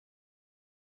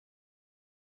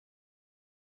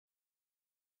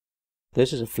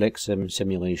This is a FlexSim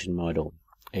Simulation model.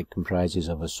 It comprises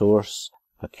of a source,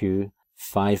 a queue,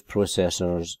 5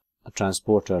 processors, a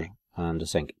transporter and a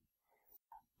sink.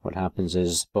 What happens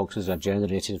is boxes are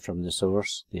generated from the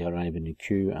source, they arrive in the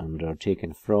queue and are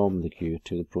taken from the queue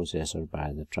to the processor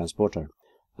by the transporter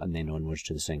and then onwards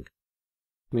to the sink.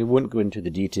 We won't go into the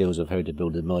details of how to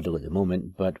build the model at the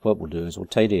moment, but what we'll do is we'll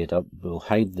tidy it up, we'll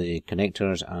hide the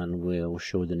connectors and we'll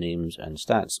show the names and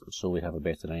stats so we have a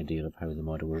better idea of how the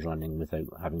model is running without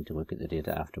having to look at the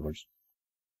data afterwards.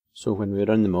 So when we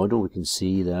run the model we can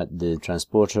see that the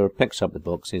transporter picks up the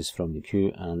boxes from the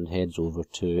queue and heads over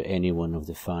to any one of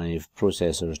the 5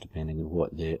 processors depending on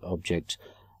what the object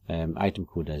item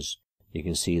code is. You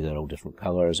can see they're all different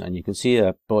colours and you can see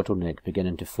a bottleneck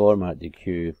beginning to form at the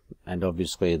queue, and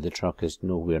obviously the truck is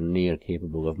nowhere near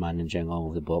capable of managing all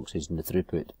of the boxes and the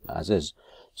throughput as is.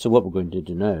 So what we're going to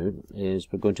do now is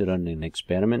we're going to run an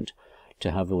experiment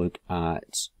to have a look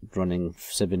at running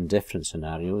 7 different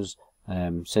scenarios,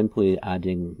 simply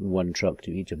adding 1 truck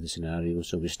to each of the scenarios.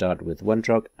 So we start with 1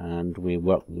 truck and we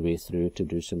work the way through to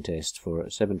do some tests for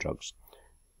 7 trucks.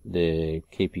 The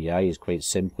KPI is quite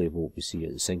simply what we see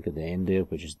at the sink at the end there,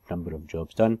 which is the number of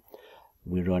jobs done.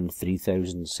 We run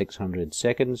 3,600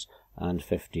 seconds and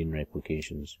 15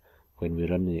 replications. When we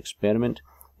run the experiment,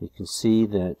 you can see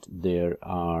that there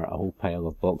are a whole pile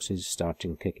of boxes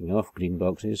kicking off, green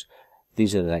boxes.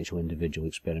 These are the actual individual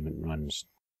experiment runs.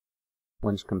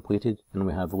 Once completed and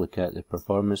we have a look at the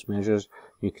performance measures,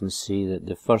 you can see that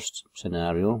the first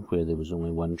scenario, where there was only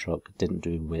 1 truck, didn't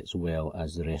do as well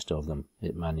as the rest of them.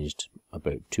 It managed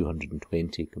about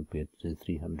 220 compared to the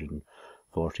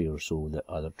 340 or so that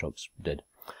other trucks did.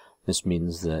 This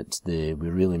means that we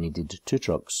really needed 2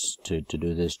 trucks to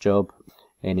do this job.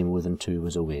 Any more than 2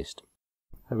 was a waste.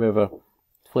 However,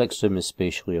 FlexSim is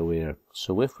spatially aware,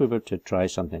 so if we were to try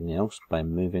something else by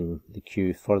moving the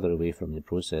queue further away from the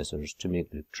processors to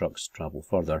make the trucks travel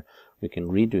further, we can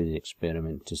redo the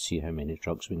experiment to see how many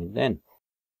trucks we need then.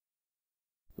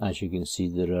 As you can see,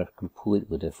 there are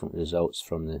completely different results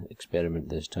from the experiment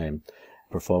this time.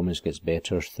 Performance gets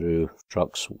better through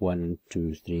trucks 1,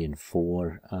 2, 3 and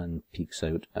 4 and peaks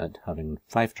out at having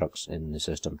 5 trucks in the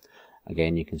system.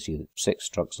 Again, you can see that 6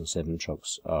 trucks and 7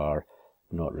 trucks are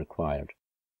not required.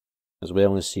 As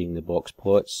well as seeing the box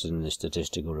plots and the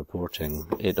statistical reporting,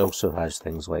 it also has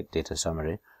things like data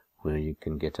summary, where you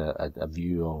can get a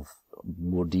view of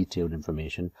more detailed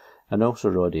information, and also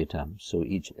raw data, so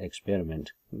each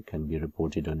experiment can be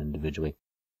reported on individually.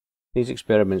 These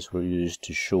experiments were used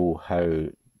to show how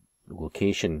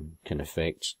location can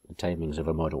affect the timings of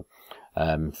a model.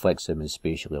 FlexSim is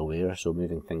spatially aware, so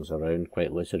moving things around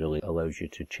quite literally allows you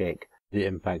to check the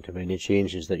impact of any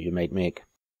changes that you might make.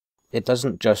 It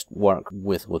doesn't just work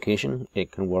with location,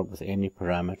 it can work with any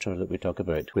parameter that we talk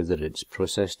about, whether it's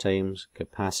process times,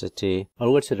 capacity, or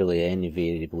literally any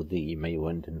variable that you might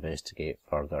want to investigate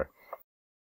further.